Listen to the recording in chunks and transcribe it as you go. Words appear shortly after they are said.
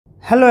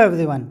Hello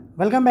everyone,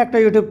 welcome back to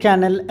YouTube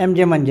channel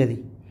MJ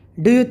Manjari.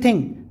 Do you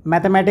think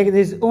mathematics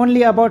is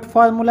only about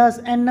formulas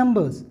and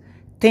numbers?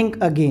 Think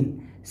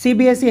again.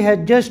 CBSE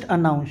has just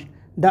announced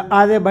the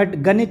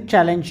Aryabhata Ganit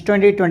Challenge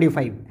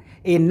 2025,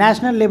 a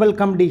national level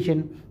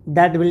competition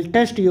that will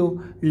test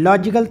your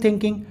logical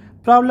thinking,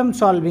 problem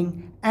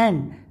solving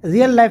and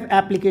real life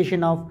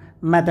application of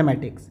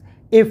mathematics.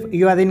 If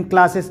you are in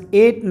classes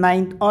 8th,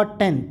 9th or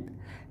 10th,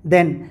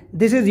 then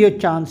this is your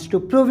chance to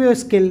prove your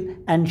skill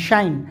and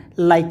shine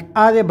like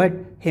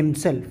Aryabhat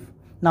himself.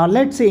 Now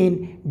let's see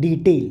in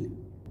detail.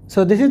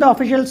 So this is the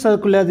official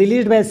circular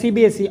released by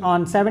CBSE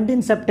on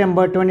 17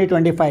 September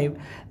 2025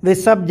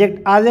 with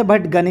subject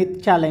Aryabhat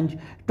Ganit Challenge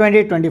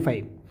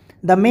 2025.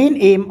 The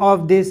main aim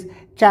of this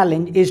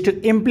challenge is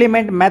to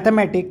implement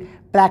mathematics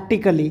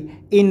practically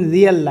in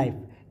real life.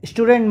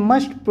 Student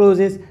must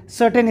possess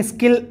certain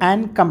skill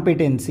and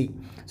competency.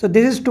 So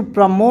this is to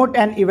promote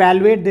and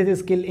evaluate this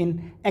skill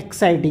in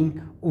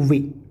exciting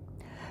way.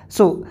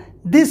 So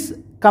this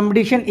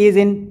competition is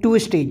in two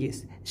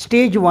stages.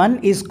 Stage 1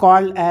 is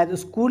called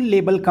as school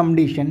level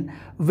competition,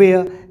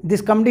 where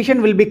this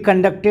competition will be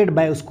conducted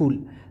by a school.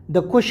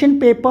 The question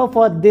paper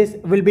for this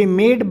will be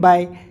made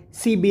by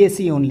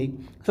CBSE only.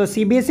 So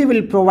CBSE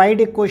will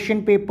provide a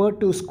question paper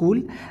to school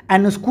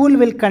and the school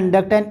will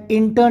conduct an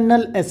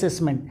internal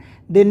assessment.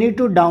 They need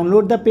to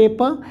download the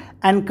paper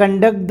and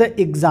conduct the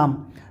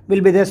exam. Will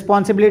be the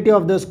responsibility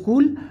of the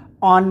school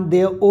on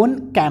their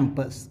own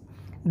campus.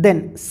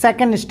 Then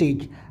second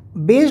stage,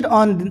 based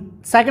on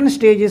second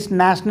stage is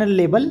national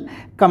level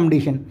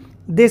competition.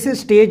 This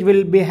stage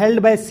will be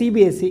held by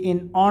CBSE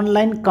in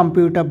online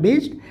computer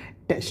based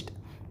test.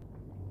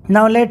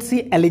 Now let's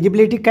see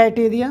eligibility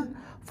criteria.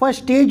 For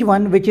stage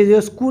 1, which is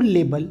your school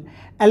level,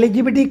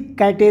 eligibility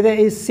criteria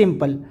is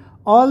simple.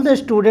 All the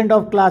students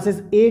of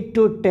classes 8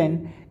 to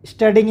 10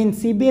 studying in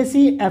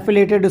CBSE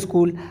affiliated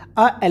school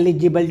are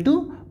eligible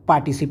to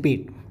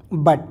participate.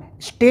 But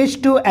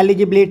stage 2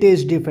 eligibility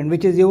is different,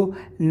 which is your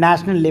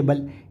national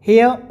level.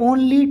 Here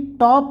only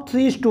top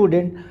 3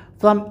 students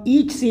from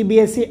each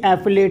CBSE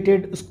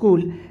affiliated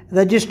school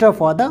register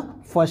for the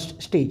first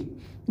stage.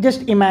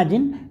 Just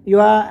imagine you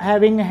are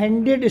having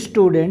 100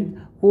 students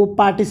who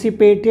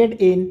participated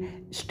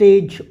in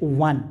stage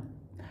 1.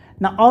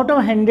 Now out of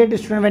 100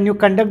 students, when you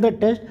conduct the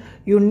test,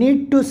 you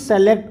need to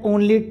select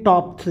only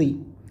top 3.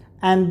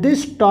 And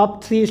this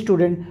top 3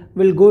 students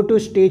will go to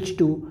stage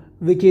 2,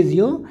 which is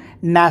your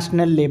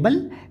national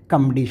level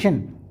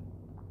competition.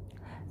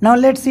 Now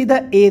let's see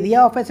the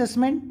area of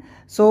assessment.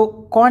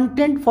 So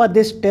content for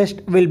this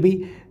test will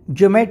be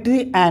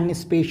geometry and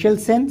spatial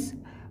sense,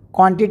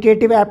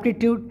 quantitative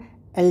aptitude,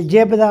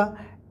 algebra,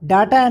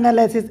 data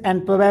analysis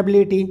and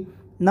probability,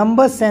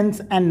 number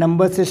sense and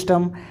number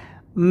system,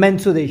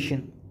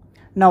 mensuration.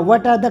 Now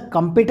what are the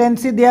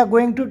competency they are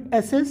going to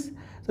assess?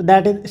 So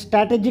that is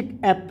strategic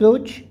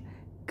approach,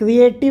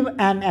 creative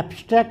and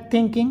abstract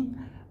thinking,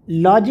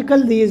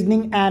 logical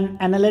reasoning and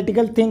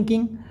analytical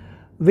thinking,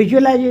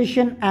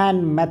 visualization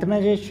and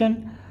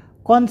mathematization,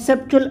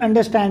 conceptual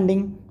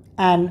understanding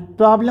and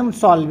problem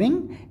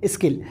solving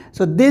skill.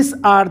 So these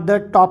are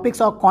the topics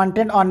or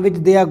content on which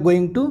they are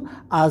going to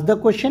ask the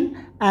question,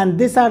 and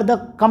these are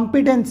the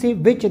competency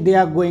which they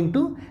are going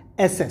to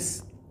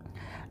assess.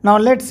 Now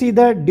let's see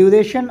the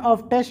duration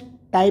of test,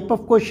 type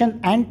of question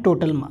and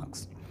total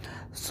marks.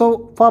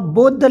 So for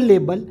both the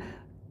label,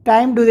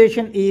 time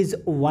duration is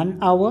 1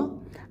 hour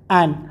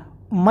and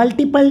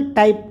multiple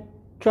type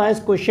choice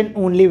question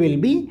only will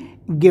be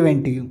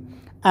given to you,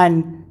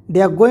 and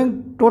they are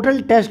going,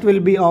 total test will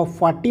be of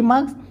 40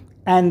 marks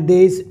and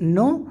there is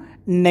no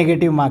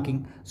negative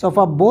marking. So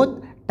for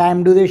both,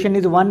 time duration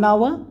is 1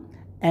 hour,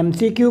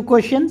 MCQ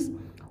questions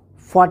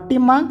 40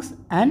 marks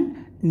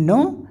and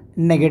no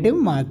negative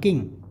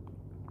marking.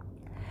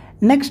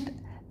 Next,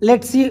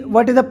 let's see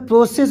what is the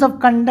process of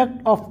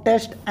conduct of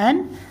test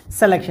and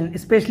selection,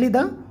 especially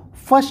the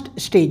first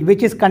stage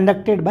which is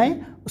conducted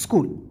by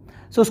school.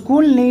 So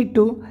school need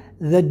to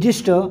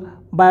register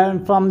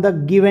from the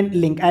given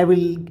link. I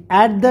will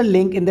add the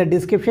link in the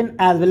description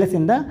as well as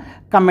in the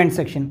comment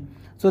section.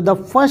 So the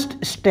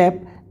first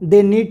step,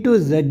 they need to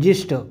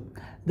register.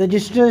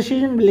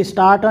 Registration will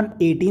start on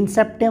 18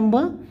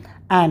 September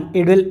and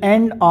it will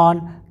end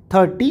on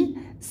 30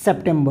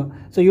 September.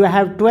 So you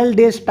have 12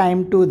 days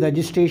time to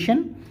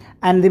registration,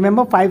 and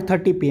remember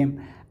 5:30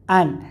 p.m.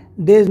 and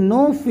there is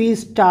no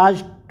fees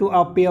charged to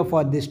appear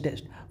for this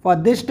test. For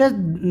this test,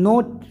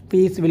 no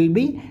fees will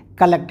be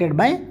collected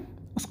by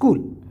school.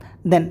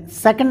 Then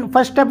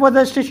first step was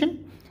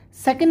registration.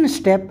 Second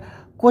step,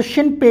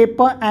 question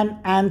paper and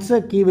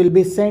answer key will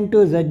be sent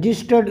to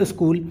registered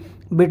school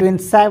between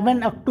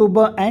 7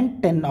 October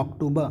and 10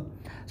 October.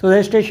 So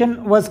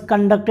registration was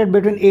conducted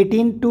between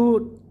 18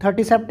 to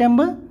 30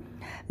 September.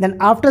 Then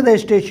after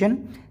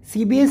registration,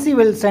 CBSE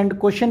will send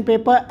question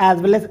paper as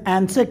well as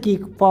answer key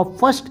for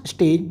first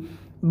stage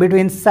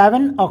between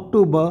 7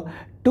 October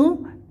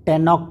to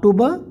 10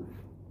 October.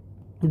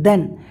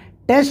 Then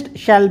test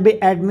shall be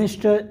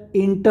administered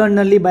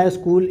internally by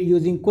school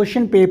using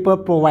question paper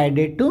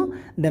provided to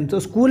them. So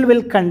school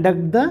will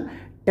conduct the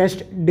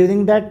test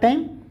during that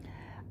time,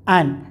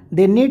 and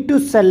they need to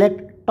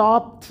select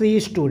top 3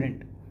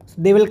 students. So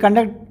they will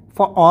conduct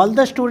for all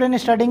the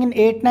students studying in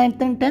 8th,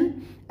 9th and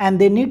 10th, and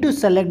they need to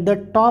select the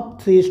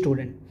top 3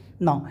 students.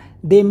 Now,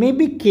 there may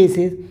be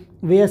cases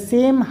where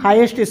same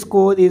highest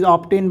score is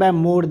obtained by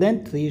more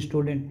than 3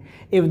 students.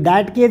 If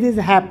that case is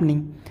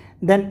happening,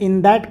 then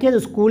in that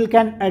case, school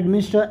can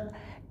administer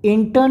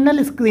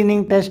internal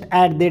screening test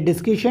at their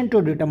discretion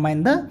to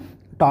determine the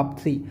top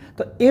 3.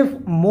 So if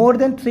more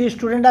than 3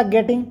 students are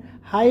getting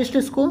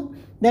highest score,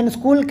 then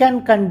school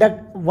can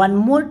conduct one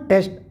more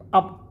test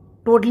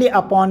totally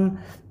upon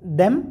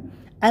them,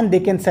 and they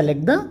can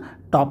select the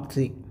top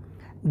 3.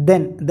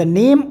 Then the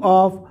name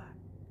of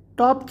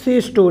top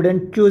 3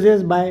 student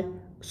chooses by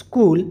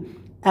school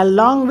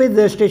along with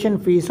registration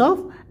fees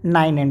of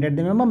 900.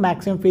 Remember,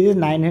 maximum fees is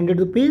 900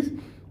 rupees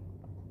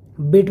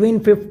between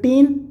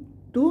 15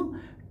 to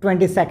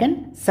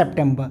 22nd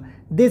September.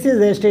 This is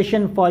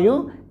registration for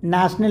your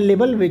national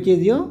level, which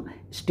is your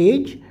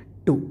stage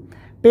 2.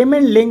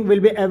 Payment link will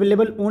be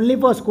available only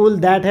for school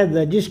that has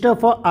registered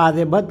for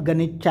Aryabhata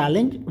Ganit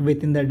challenge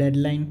within the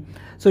deadline.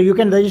 So you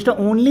can register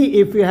only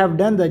if you have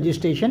done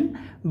registration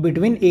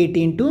between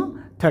 18 to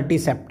 30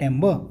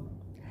 September.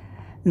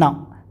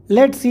 Now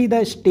let's see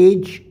the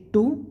stage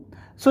 2.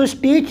 So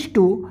stage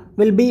 2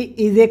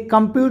 is a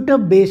computer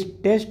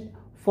based test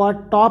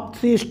for top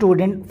 3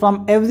 students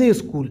from every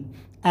school,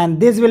 and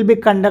this will be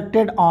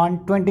conducted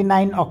on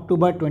 29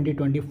 October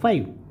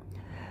 2025.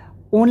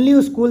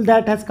 Only school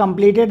that has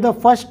completed the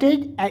first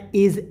stage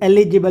is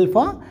eligible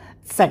for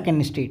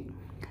second stage.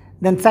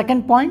 Then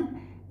second point,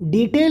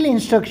 detailed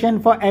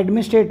instruction for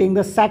administrating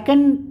the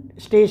second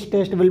stage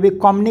test will be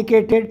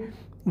communicated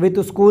with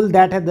the school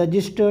that has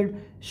registered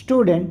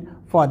student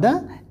for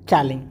the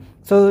challenge.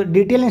 So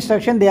detailed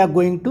instruction they are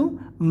going to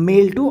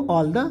mail to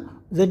all the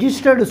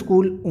registered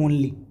school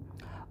only.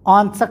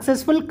 On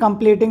successful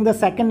completing the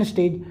second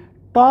stage,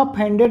 top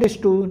 100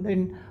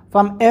 students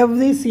from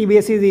every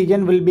CBSE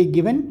region will be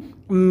given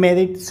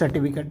merit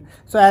certificate.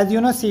 So as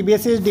you know,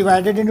 CBSE is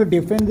divided into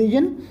different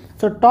regions.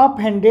 So top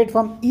 100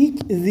 from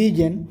each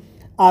region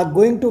are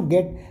going to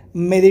get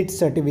merit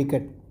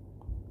certificate.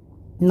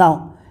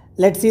 Now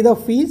let's see the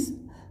fees.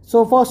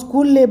 So for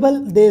school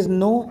level there is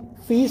no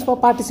fees for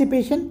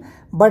participation,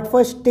 but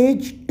for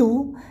stage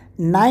 2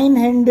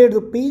 900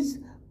 rupees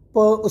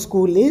per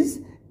school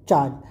is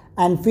charged,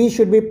 and fee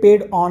should be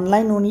paid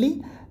online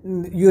only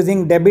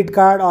using debit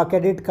card or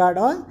credit card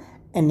or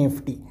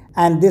NEFT,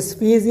 and this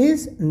fees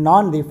is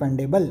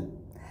non-refundable.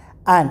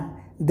 And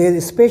there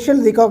is special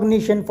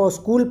recognition for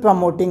school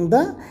promoting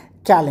the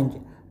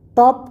challenge.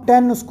 Top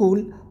 10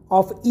 school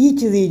of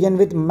each region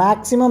with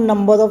maximum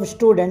number of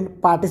students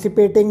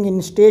participating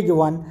in stage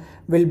 1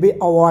 will be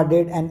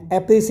awarded an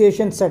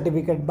appreciation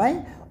certificate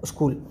by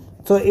school.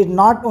 So it's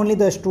not only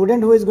the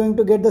student who is going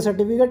to get the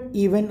certificate,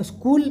 even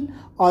school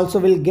also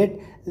will get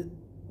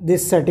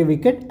this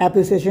certificate,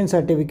 appreciation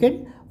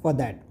certificate for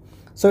that.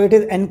 So it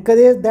is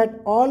encouraged that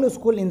all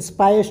school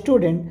inspire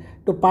students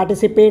to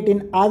participate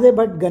in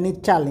Aryabhata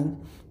Ganit challenge.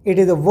 It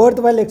is a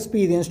worthwhile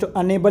experience to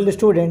enable the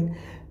student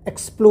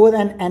explore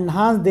and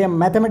enhance their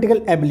mathematical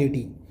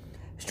ability.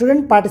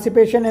 Student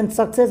participation and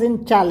success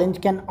in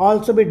challenge can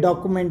also be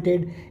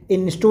documented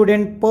in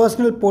student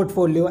personal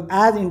portfolio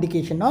as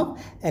indication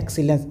of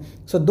excellence.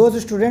 So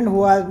those students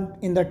who are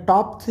in the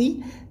top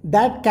 3,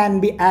 that can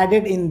be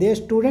added in their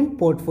student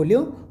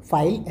portfolio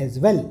file as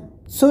well.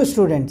 So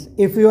students,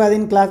 if you are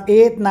in class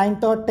 8th,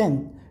 9th or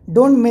 10th,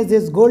 don't miss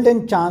this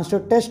golden chance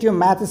to test your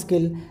math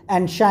skill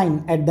and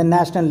shine at the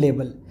national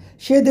level.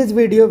 Share this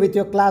video with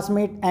your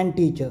classmate and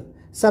teacher.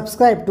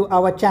 Subscribe to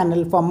our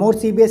channel for more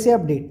CBSE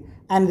update.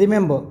 And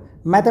remember,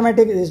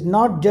 mathematics is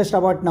not just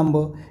about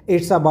number,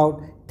 it's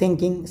about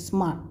thinking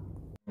smart.